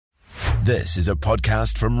This is a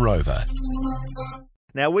podcast from Rover.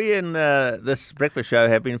 Now, we in this breakfast show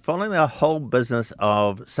have been following the whole business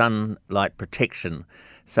of sunlight protection,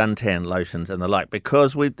 suntan lotions and the like,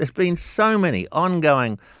 because there's been so many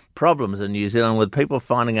ongoing problems in New Zealand with people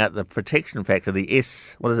finding out the protection factor, the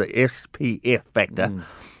SPF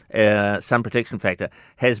factor, sun protection factor,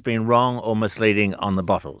 has been wrong or misleading on the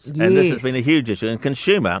bottles. Yes. And this has been a huge issue. And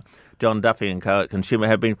Consumer, John Duffy and co at Consumer,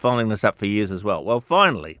 have been following this up for years as well. Well,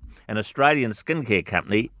 finally, an Australian skincare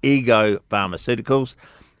company, Ego Pharmaceuticals,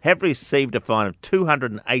 have received a fine of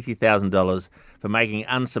 $280,000 for making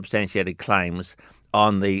unsubstantiated claims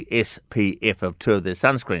on the SPF of two of their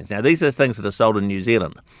sunscreens. Now, these are things that are sold in New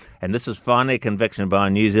Zealand, and this is finally a conviction by a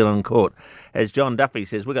New Zealand court. As John Duffy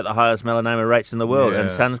says, we've got the highest melanoma rates in the world, and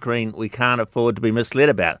sunscreen we can't afford to be misled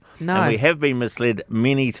about. No. And we have been misled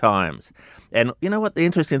many times. And you know what the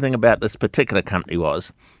interesting thing about this particular company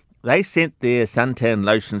was? They sent their suntan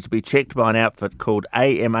lotions to be checked by an outfit called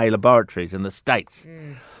AMA Laboratories in the States.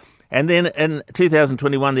 And then in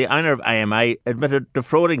 2021, the owner of AMA admitted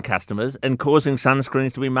defrauding customers and causing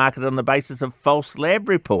sunscreens to be marketed on the basis of false lab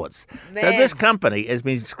reports. So this company has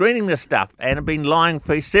been screening this stuff and have been lying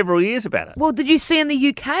for several years about it. Well, did you see in the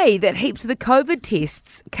UK that heaps of the COVID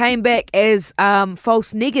tests came back as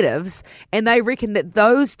false negatives, and they reckon that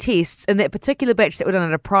those tests in that particular batch that were done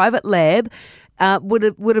at a private lab would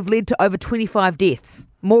have led to over 25 deaths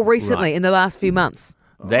more recently in the last few months.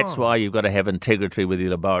 That's why you've got to have integrity with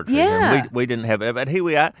your laboratories. Yeah. And we didn't have it. But here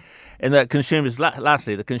we are. And the consumer's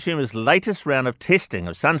latest round of testing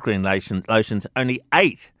of sunscreen lotions, only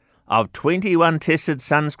 8 of 21 tested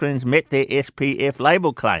sunscreens met their SPF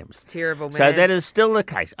label claims. Terrible, man. So that is still the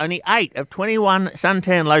case. Only 8 of 21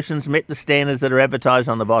 suntan lotions met the standards that are advertised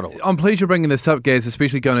on the bottle. I'm pleased you're bringing this up, Gaz,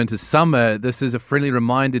 especially going into summer. This is a friendly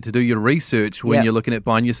reminder to do your research when you're looking at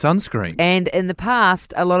buying your sunscreen. And in the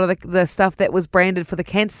past, a lot of the stuff that was branded for the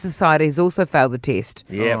Cancer Society has also failed the test.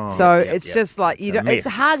 Yeah. It's just like it's mess.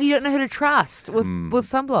 hard. You don't know who to trust with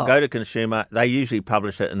sunblock. Go to Consumer. They usually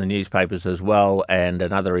publish it in the newspapers as well and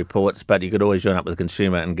in other reports, but you could always join up with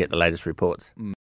Consumer and get the latest reports.